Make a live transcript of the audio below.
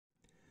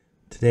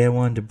Today I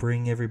wanted to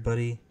bring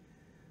everybody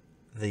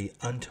the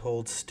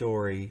untold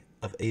story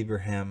of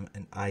Abraham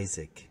and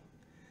Isaac.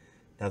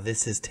 Now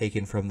this is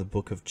taken from the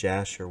Book of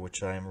Jasher,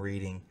 which I am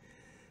reading.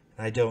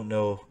 I don't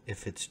know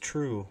if it's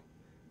true,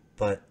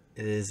 but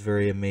it is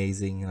very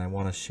amazing and I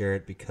want to share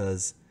it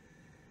because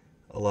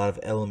a lot of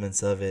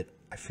elements of it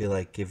I feel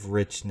like give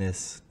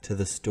richness to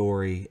the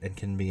story and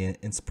can be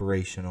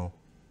inspirational.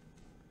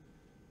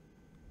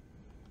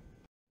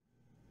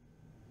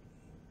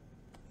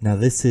 Now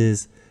this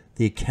is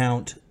the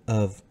account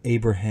of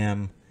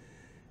Abraham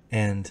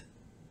and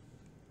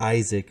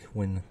Isaac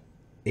when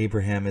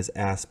Abraham is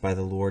asked by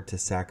the Lord to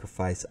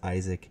sacrifice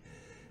Isaac.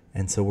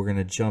 And so we're going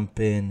to jump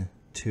in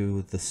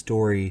to the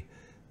story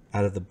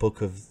out of the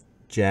Book of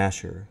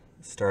Jasher,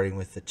 starting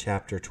with the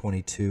chapter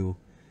 22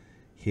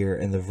 here,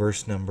 and the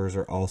verse numbers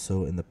are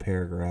also in the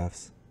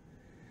paragraphs.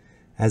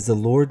 As the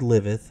Lord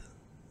liveth,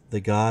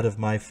 the God of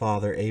my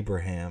father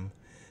Abraham,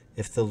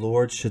 if the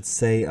Lord should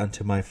say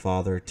unto my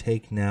father,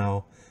 Take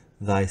now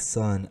thy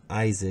son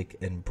Isaac,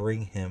 and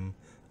bring him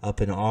up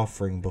an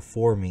offering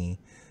before me,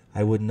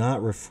 I would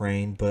not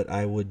refrain, but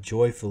I would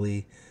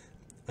joyfully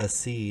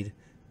accede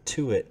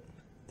to it.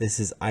 This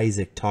is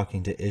Isaac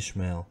talking to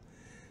Ishmael,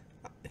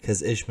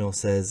 because Ishmael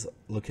says,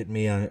 look at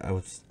me,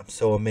 I'm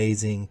so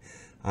amazing.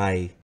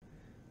 I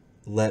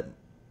let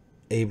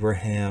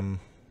Abraham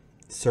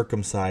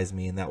circumcise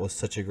me, and that was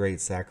such a great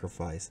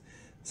sacrifice.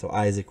 So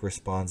Isaac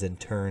responds in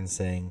turn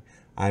saying,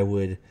 I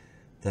would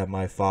that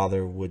my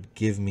father would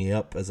give me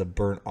up as a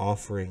burnt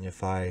offering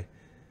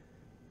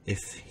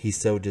if he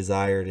so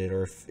desired it,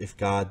 or if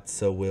God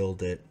so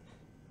willed it.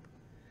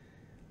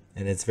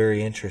 And it's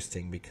very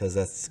interesting because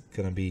that's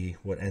going to be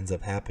what ends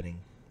up happening.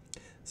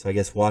 So I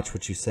guess watch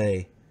what you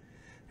say.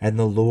 And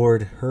the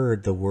Lord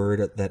heard the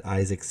word that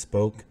Isaac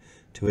spoke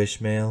to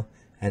Ishmael,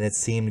 and it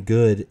seemed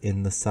good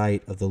in the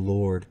sight of the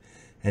Lord,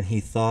 and he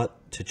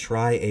thought to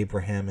try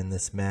Abraham in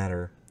this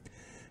matter.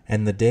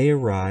 And the day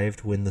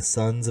arrived when the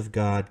sons of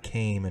God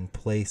came and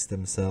placed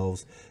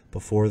themselves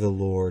before the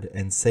Lord,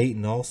 and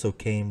Satan also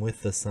came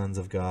with the sons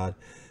of God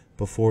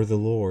before the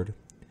Lord.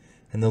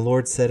 And the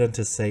Lord said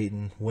unto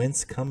Satan,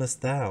 Whence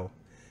comest thou?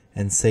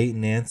 And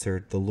Satan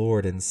answered the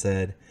Lord and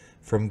said,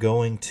 From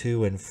going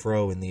to and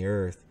fro in the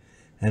earth,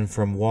 and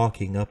from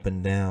walking up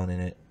and down in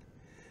it.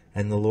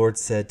 And the Lord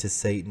said to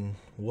Satan,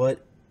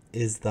 What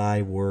is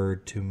thy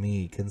word to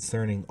me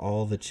concerning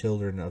all the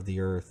children of the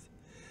earth?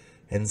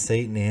 And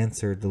Satan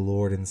answered the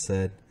Lord and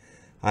said,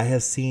 I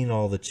have seen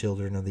all the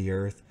children of the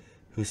earth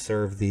who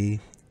serve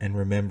thee and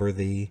remember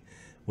thee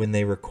when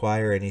they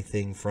require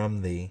anything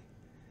from thee.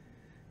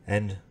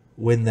 And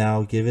when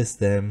thou givest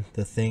them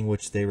the thing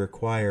which they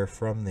require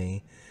from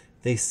thee,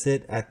 they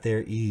sit at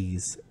their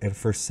ease and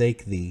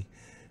forsake thee,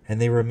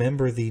 and they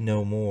remember thee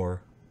no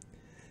more.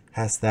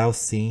 Hast thou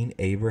seen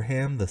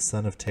Abraham the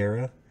son of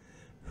Terah,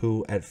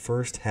 who at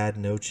first had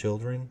no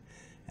children?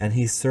 And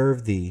he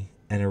served thee,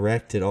 and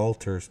erected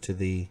altars to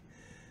thee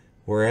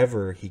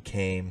wherever he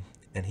came,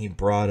 and he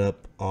brought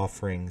up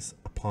offerings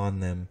upon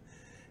them,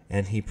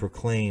 and he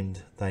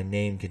proclaimed thy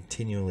name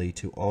continually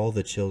to all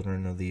the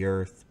children of the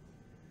earth.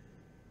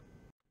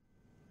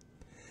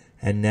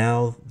 And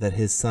now that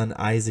his son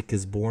Isaac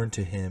is born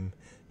to him,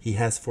 he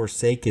has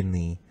forsaken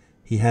thee.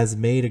 He has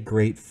made a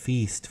great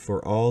feast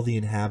for all the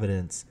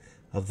inhabitants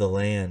of the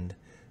land,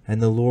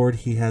 and the Lord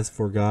he has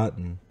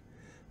forgotten.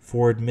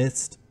 For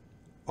amidst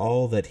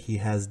all that he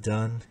has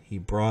done, he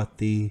brought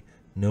thee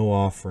no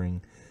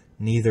offering,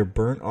 neither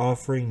burnt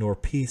offering nor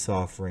peace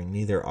offering,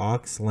 neither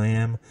ox,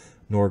 lamb,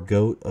 nor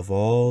goat of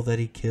all that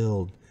he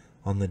killed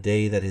on the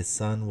day that his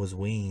son was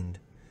weaned.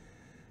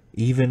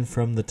 Even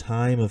from the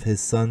time of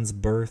his son's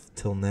birth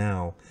till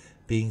now,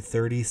 being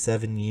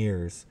 37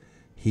 years,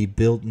 he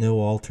built no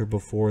altar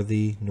before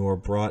thee, nor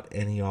brought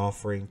any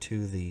offering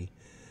to thee.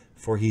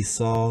 For he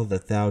saw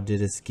that thou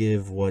didst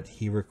give what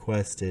he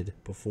requested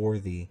before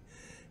thee,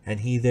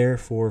 and he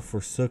therefore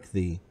forsook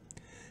thee.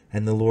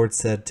 And the Lord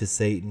said to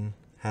Satan,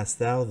 Hast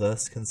thou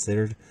thus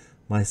considered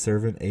my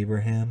servant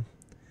Abraham?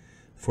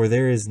 For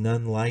there is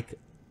none like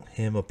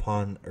him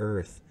upon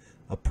earth,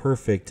 a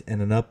perfect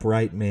and an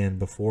upright man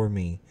before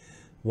me,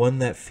 one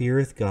that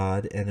feareth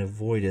God and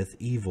avoideth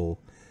evil.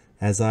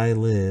 As I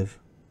live,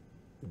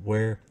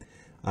 where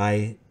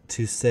I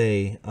to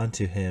say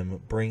unto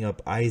him, Bring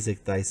up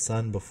Isaac thy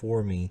son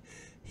before me,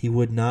 he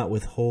would not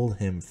withhold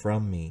him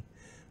from me.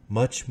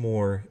 Much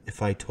more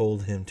if I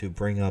told him to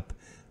bring up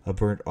a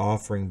burnt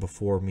offering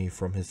before me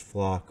from his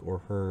flock or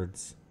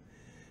herds.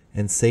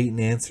 And Satan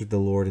answered the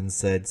Lord and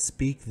said,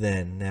 Speak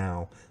then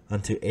now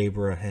unto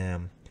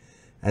Abraham,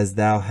 as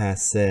thou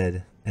hast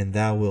said, and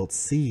thou wilt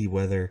see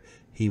whether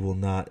he will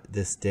not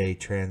this day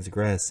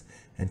transgress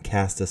and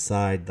cast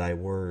aside thy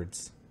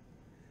words.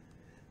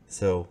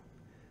 So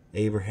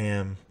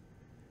Abraham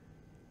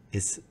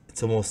it's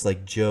almost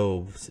like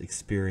Job's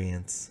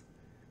experience.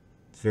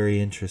 It's very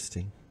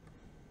interesting.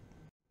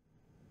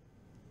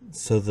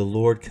 So the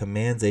Lord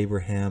commands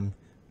Abraham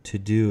to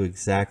do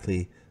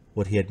exactly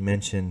what he had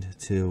mentioned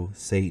to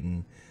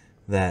Satan,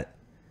 that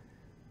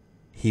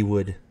he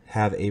would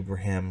have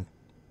Abraham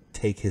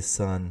take his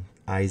son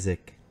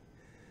Isaac,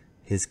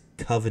 his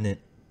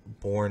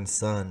covenant-born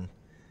son,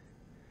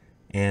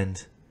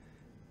 and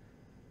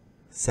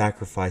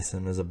sacrifice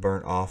him as a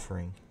burnt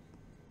offering.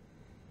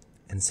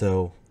 And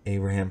so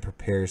Abraham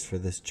prepares for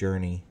this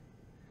journey.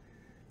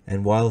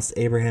 And whilst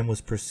Abraham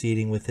was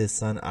proceeding with his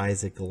son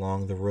Isaac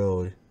along the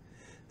road,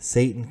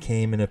 Satan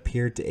came and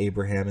appeared to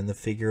Abraham in the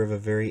figure of a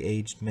very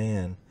aged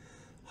man,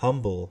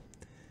 humble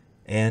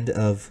and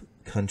of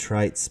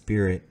contrite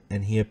spirit.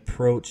 And he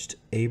approached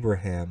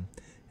Abraham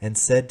and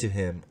said to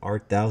him,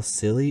 Art thou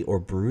silly or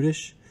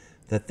brutish,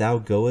 that thou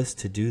goest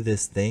to do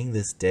this thing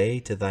this day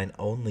to thine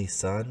only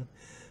son?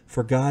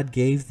 For God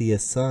gave thee a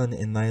son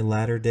in thy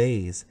latter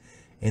days,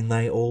 in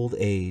thy old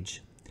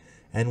age.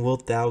 And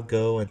wilt thou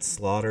go and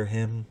slaughter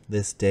him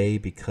this day,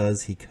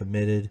 because he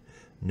committed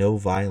no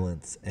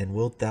violence? And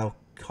wilt thou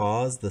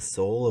cause the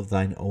soul of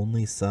thine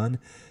only son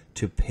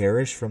to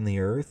perish from the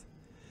earth?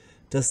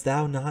 Dost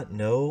thou not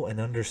know and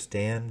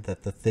understand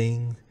that the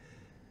thing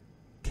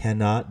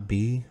cannot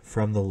be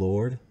from the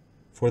Lord?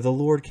 For the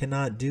Lord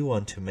cannot do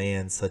unto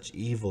man such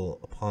evil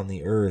upon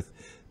the earth,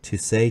 to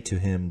say to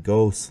him,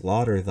 Go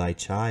slaughter thy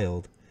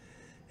child.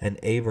 And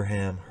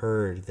Abraham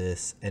heard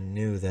this, and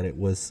knew that it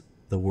was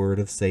the word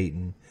of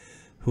Satan,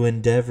 who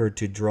endeavored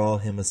to draw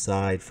him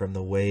aside from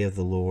the way of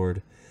the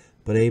Lord.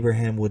 But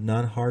Abraham would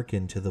not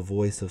hearken to the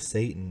voice of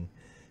Satan,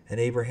 and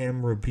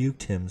Abraham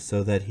rebuked him,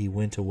 so that he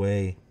went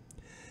away.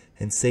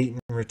 And Satan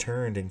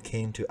returned and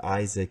came to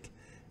Isaac,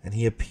 and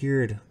he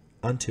appeared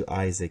unto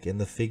Isaac in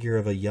the figure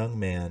of a young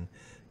man,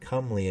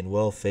 comely and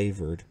well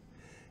favored.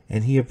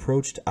 And he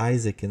approached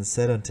Isaac and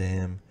said unto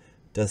him,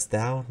 Dost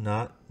thou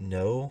not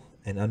know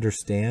and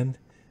understand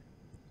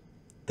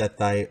that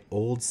thy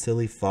old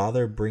silly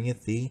father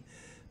bringeth thee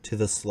to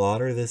the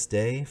slaughter this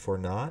day for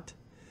naught?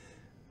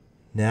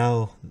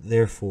 Now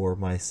therefore,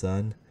 my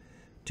son,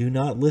 do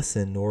not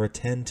listen nor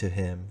attend to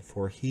him,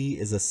 for he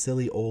is a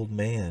silly old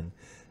man.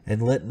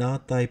 And let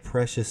not thy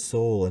precious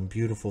soul and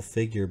beautiful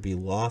figure be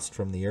lost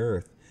from the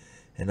earth.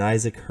 And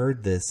Isaac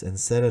heard this, and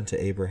said unto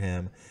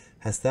Abraham,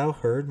 Hast thou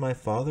heard, my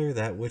father,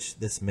 that which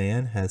this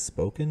man has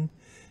spoken?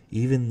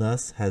 Even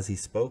thus has he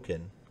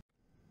spoken.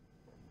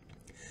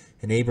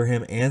 And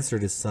Abraham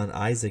answered his son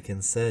Isaac,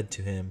 and said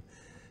to him,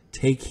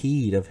 Take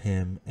heed of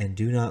him, and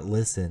do not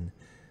listen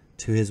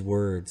to his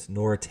words,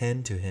 nor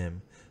attend to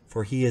him,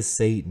 for he is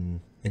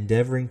Satan,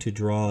 endeavoring to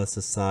draw us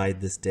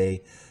aside this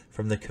day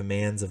from the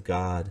commands of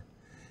God.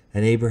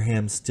 And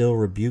Abraham still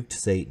rebuked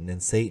Satan,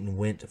 and Satan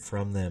went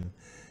from them.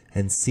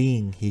 And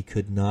seeing he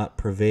could not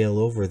prevail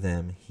over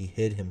them, he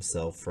hid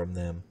himself from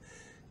them.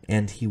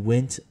 And he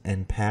went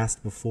and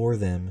passed before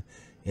them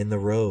in the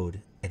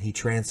road, and he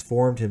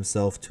transformed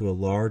himself to a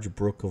large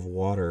brook of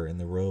water in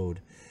the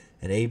road.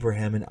 And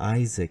Abraham and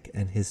Isaac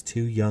and his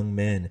 2 young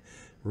men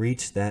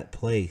reached that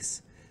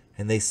place,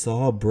 and they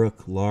saw a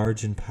brook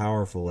large and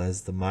powerful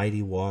as the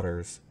mighty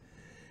waters.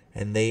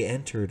 And they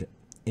entered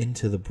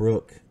into the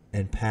brook,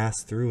 and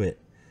passed through it.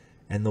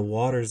 And the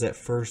waters at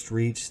first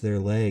reached their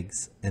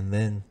legs, and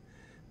then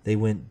they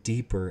went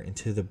deeper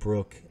into the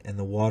brook, and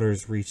the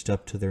waters reached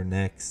up to their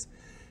necks.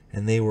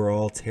 And they were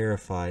all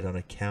terrified on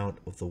account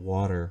of the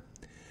water.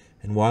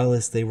 And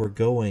whilst they were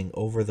going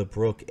over the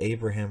brook,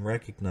 Abraham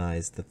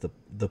recognized that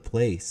the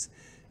place,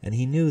 and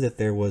he knew that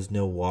there was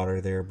no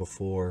water there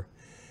before.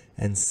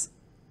 And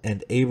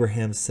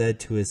Abraham said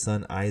to his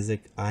son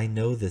Isaac, I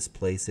know this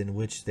place in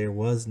which there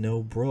was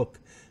no brook,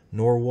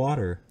 nor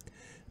water.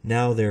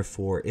 Now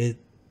therefore it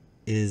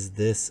is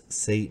this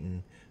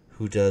Satan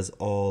who does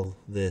all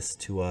this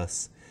to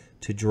us,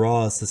 to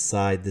draw us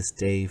aside this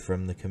day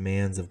from the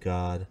commands of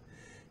God.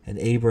 And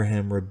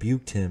Abraham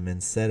rebuked him,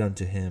 and said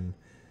unto him,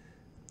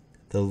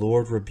 The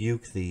Lord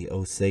rebuke thee,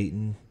 O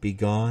Satan,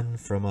 begone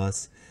from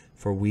us,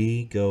 for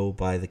we go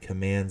by the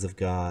commands of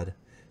God.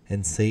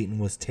 And Satan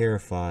was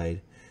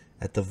terrified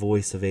at the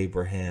voice of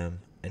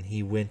Abraham, and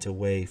he went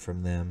away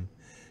from them.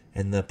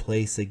 And the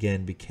place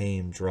again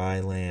became dry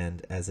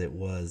land, as it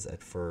was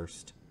at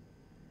first.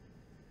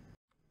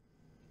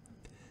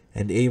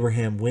 And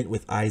Abraham went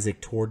with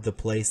Isaac toward the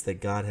place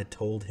that God had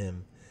told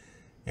him.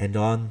 And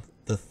on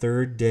the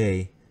 3rd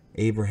day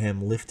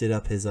Abraham lifted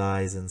up his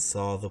eyes and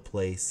saw the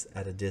place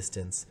at a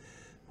distance,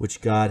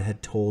 which God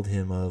had told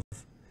him of.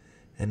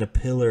 And a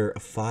pillar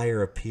of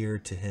fire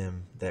appeared to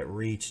him, that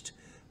reached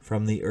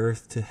from the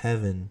earth to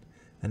heaven,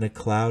 and a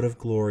cloud of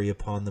glory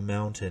upon the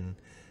mountain.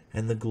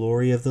 And the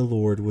glory of the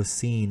Lord was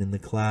seen in the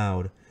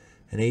cloud.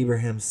 And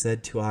Abraham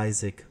said to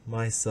Isaac,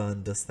 My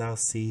son, dost thou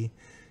see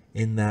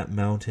in that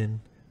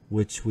mountain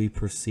which we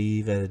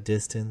perceive at a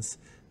distance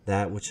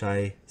that which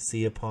I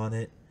see upon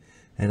it?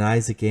 And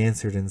Isaac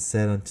answered and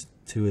said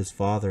unto his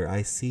father,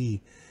 I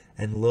see,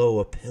 and lo,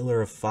 a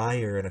pillar of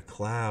fire and a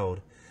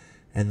cloud,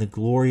 and the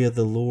glory of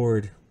the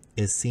Lord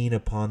is seen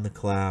upon the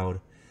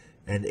cloud.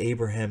 And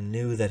Abraham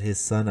knew that his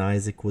son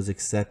Isaac was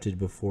accepted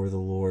before the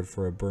Lord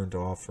for a burnt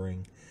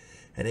offering.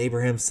 And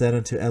Abraham said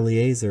unto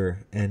Eliezer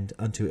and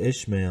unto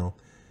Ishmael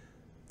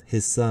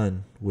his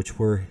son, which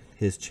were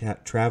his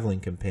traveling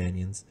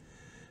companions,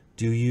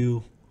 Do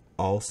you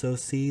also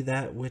see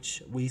that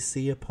which we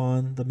see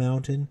upon the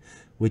mountain,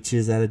 which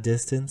is at a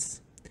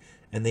distance?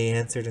 And they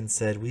answered and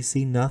said, We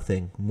see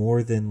nothing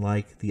more than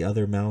like the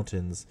other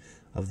mountains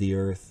of the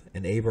earth.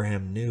 And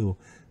Abraham knew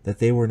that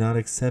they were not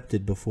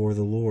accepted before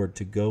the Lord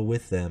to go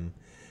with them.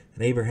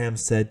 And Abraham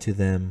said to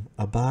them,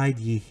 Abide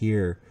ye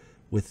here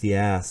with the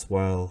ass,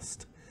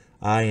 whilst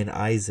I and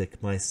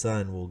Isaac my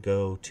son will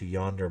go to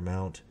yonder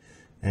mount,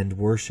 and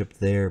worship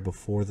there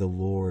before the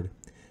Lord,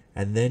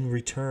 and then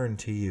return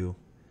to you.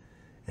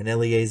 And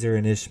Eliezer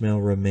and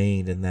Ishmael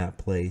remained in that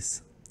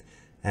place,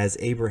 as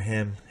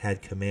Abraham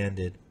had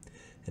commanded.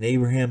 And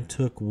Abraham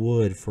took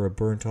wood for a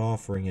burnt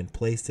offering, and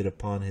placed it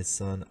upon his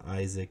son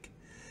Isaac.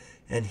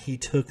 And he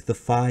took the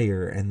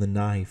fire and the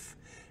knife,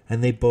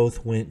 and they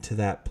both went to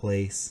that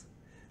place.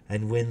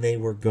 And when they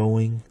were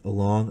going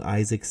along,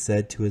 Isaac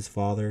said to his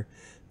father,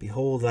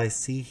 Behold, I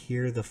see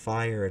here the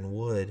fire and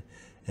wood,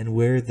 and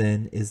where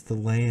then is the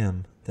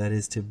lamb that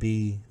is to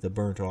be the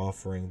burnt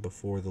offering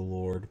before the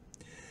Lord?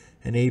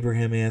 And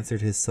Abraham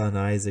answered his son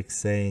Isaac,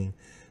 saying,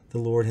 The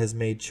Lord has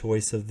made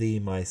choice of thee,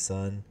 my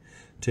son,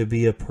 to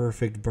be a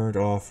perfect burnt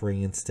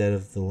offering instead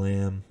of the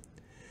lamb.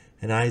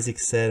 And Isaac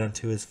said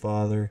unto his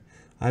father,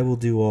 I will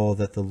do all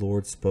that the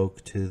Lord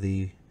spoke to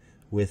thee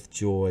with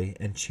joy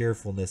and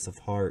cheerfulness of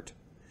heart.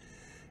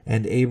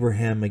 And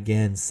Abraham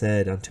again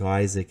said unto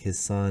Isaac his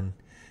son,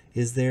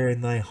 Is there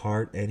in thy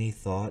heart any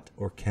thought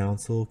or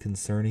counsel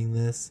concerning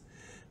this,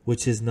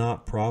 which is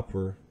not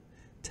proper?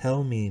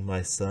 Tell me,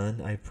 my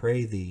son, I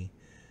pray thee.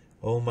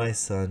 O my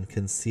son,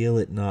 conceal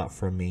it not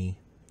from me.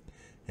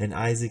 And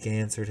Isaac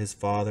answered his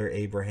father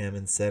Abraham,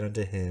 and said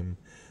unto him,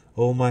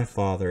 O my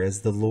father,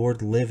 as the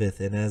Lord liveth,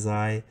 and as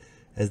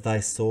thy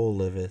soul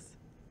liveth,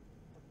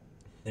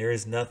 there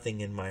is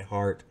nothing in my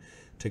heart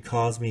to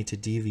cause me to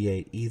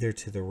deviate either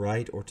to the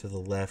right or to the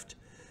left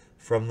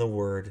from the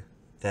word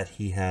that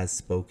he has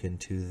spoken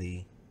to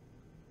thee.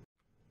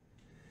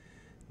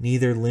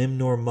 Neither limb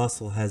nor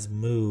muscle has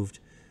moved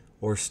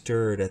or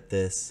stirred at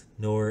this,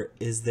 nor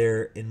is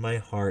there in my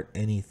heart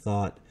any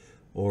thought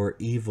or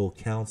evil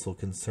counsel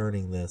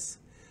concerning this.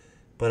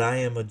 But I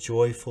am a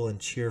joyful and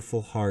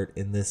cheerful heart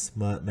in this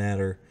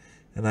matter,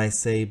 and I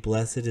say,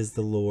 Blessed is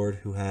the Lord,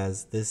 who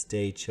has this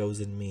day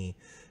chosen me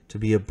to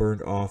be a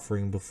burnt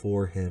offering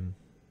before him.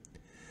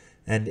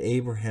 And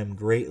Abraham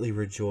greatly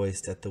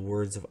rejoiced at the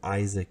words of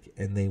Isaac,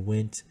 and they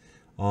went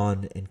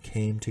on and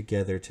came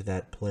together to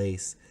that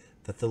place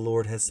that the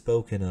Lord has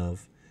spoken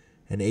of.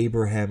 And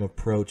Abraham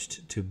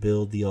approached to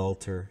build the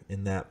altar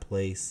in that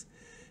place.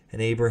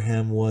 And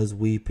Abraham was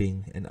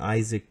weeping, and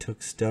Isaac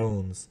took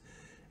stones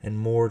and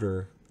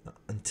mortar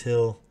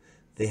until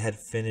they had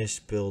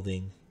finished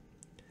building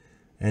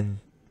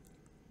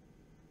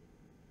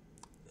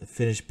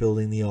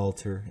the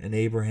altar. And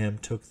Abraham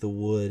took the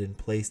wood and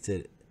placed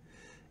it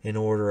in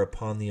order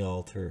upon the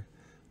altar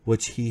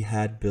which he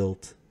had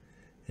built.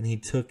 And he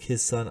took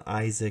his son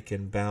Isaac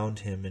and bound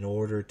him in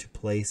order to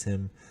place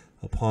him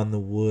upon the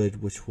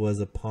wood which was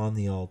upon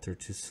the altar,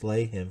 to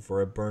slay him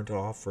for a burnt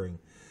offering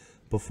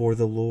before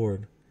the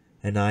Lord.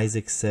 And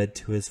Isaac said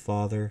to his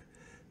father,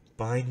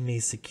 Bind me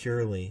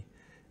securely,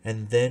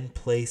 and then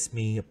place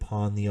me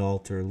upon the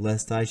altar,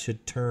 lest I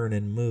should turn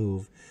and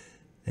move,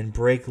 and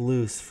break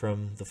loose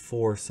from the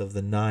force of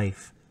the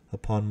knife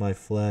upon my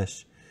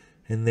flesh,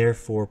 and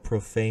therefore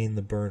profane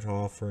the burnt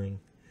offering.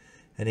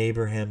 And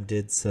Abraham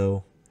did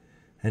so.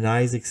 And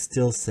Isaac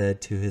still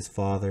said to his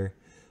father,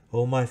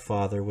 O my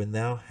father, when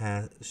thou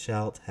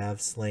shalt have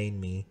slain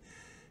me,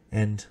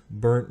 and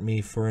burnt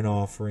me for an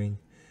offering,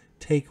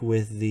 take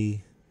with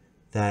thee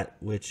that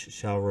which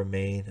shall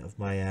remain of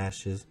my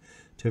ashes,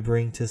 to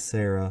bring to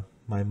Sarah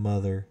my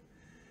mother,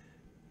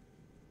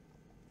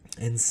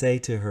 and say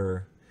to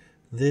her,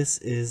 This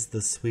is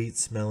the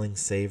sweet-smelling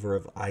savor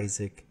of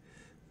Isaac.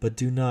 But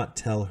do not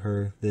tell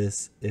her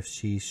this if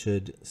she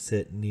should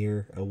sit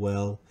near a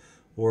well,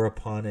 or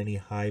upon any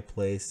high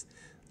place,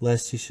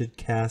 lest she should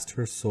cast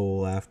her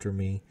soul after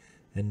me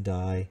and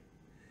die.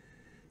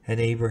 And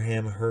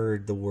Abraham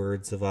heard the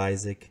words of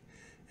Isaac,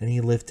 and he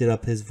lifted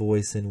up his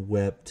voice and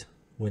wept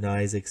when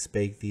Isaac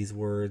spake these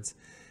words.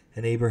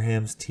 And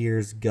Abraham's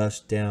tears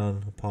gushed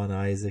down upon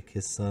Isaac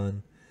his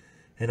son.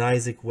 And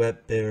Isaac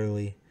wept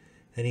bitterly.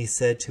 And he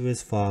said to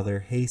his father,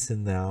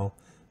 Hasten thou,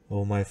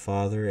 O my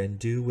father, and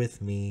do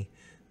with me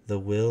the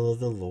will of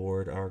the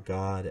Lord our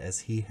God,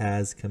 as he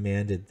has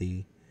commanded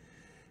thee.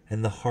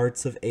 And the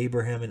hearts of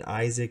Abraham and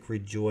Isaac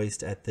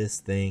rejoiced at this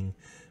thing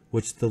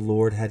which the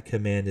Lord had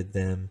commanded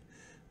them.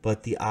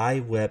 But the eye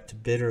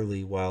wept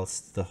bitterly,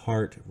 whilst the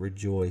heart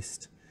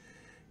rejoiced.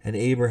 And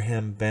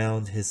Abraham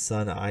bound his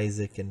son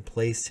Isaac, and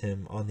placed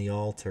him on the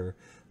altar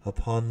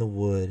upon the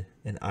wood.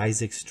 And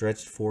Isaac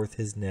stretched forth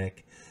his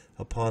neck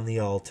upon the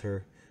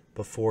altar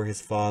before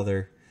his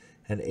father.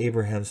 And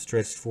Abraham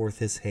stretched forth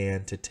his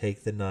hand to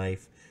take the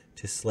knife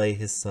to slay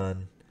his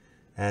son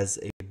as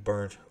a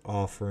burnt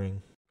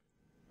offering.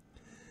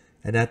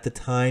 And at the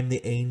time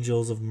the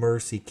angels of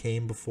mercy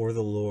came before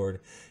the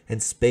Lord,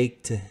 and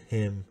spake to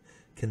him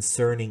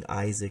concerning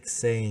Isaac,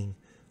 saying,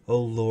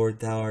 O Lord,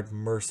 thou art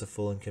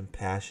merciful and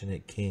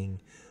compassionate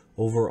King,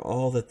 over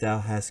all that thou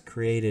hast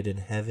created in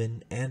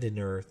heaven and in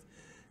earth,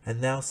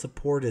 and thou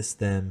supportest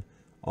them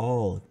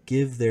all.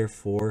 Give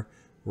therefore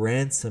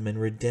ransom and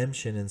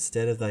redemption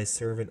instead of thy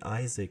servant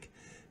Isaac,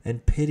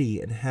 and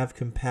pity and have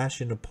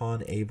compassion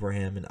upon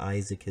Abraham and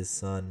Isaac his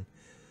son,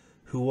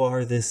 who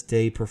are this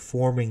day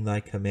performing thy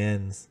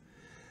commands.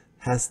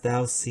 Hast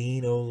thou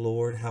seen, O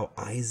Lord, how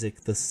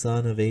Isaac the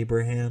son of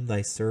Abraham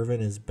thy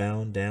servant is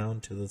bound down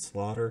to the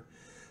slaughter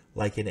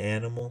like an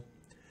animal?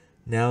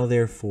 Now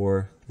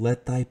therefore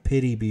let thy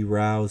pity be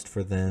roused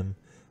for them,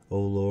 O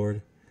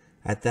Lord.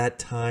 At that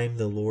time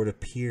the Lord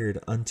appeared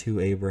unto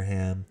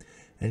Abraham,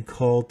 and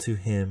called to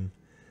him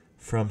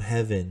from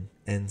heaven,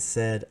 and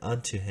said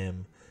unto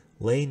him,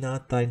 Lay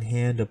not thine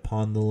hand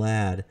upon the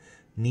lad,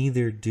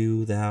 neither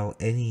do thou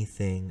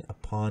anything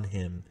upon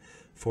him.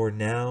 For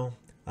now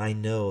I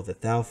know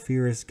that thou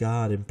fearest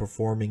God in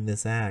performing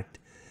this act,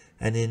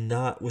 and in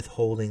not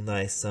withholding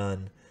thy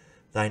son,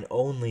 thine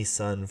only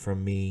son,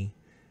 from me.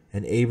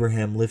 And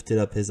Abraham lifted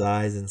up his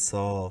eyes and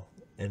saw,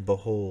 and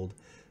behold,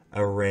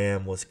 a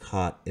ram was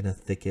caught in a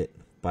thicket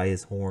by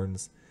his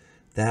horns.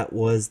 That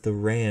was the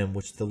ram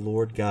which the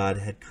Lord God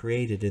had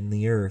created in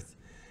the earth,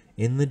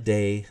 in the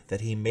day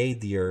that he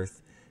made the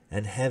earth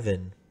and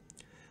heaven.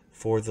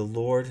 For the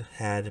Lord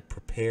had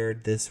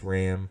prepared this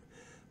ram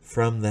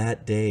from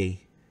that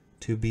day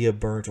to be a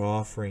burnt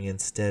offering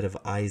instead of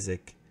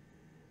Isaac.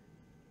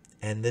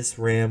 And this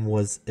ram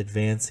was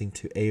advancing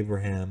to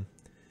Abraham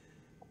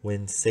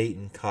when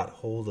Satan caught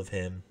hold of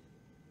him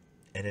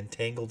and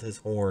entangled his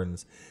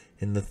horns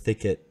in the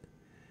thicket,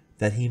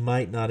 that he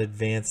might not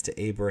advance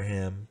to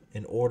Abraham,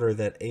 in order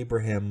that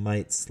Abraham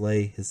might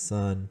slay his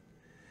son.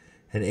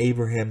 And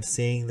Abraham,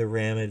 seeing the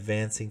ram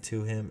advancing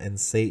to him, and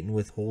Satan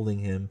withholding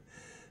him,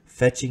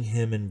 fetching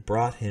him and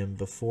brought him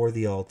before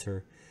the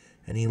altar,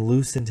 and he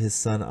loosened his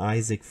son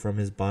Isaac from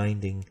his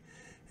binding,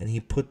 and he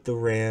put the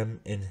ram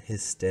in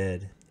his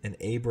stead. And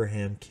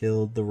Abraham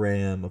killed the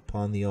ram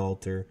upon the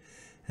altar,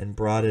 and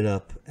brought it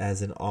up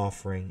as an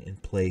offering in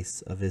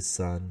place of his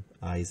son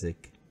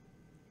Isaac.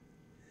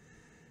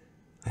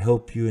 I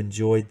hope you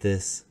enjoyed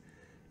this.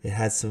 It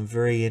had some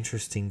very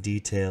interesting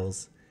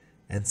details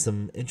and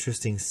some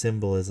interesting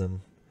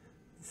symbolism.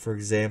 For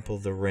example,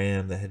 the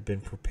ram that had been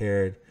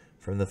prepared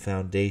from the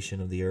foundation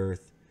of the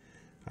earth,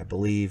 I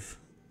believe,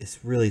 is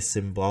really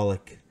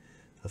symbolic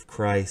of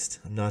Christ.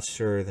 I'm not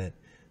sure that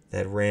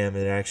that ram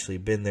had actually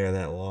been there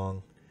that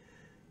long,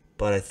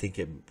 but I think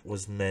it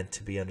was meant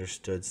to be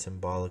understood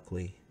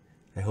symbolically.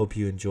 I hope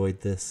you enjoyed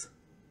this.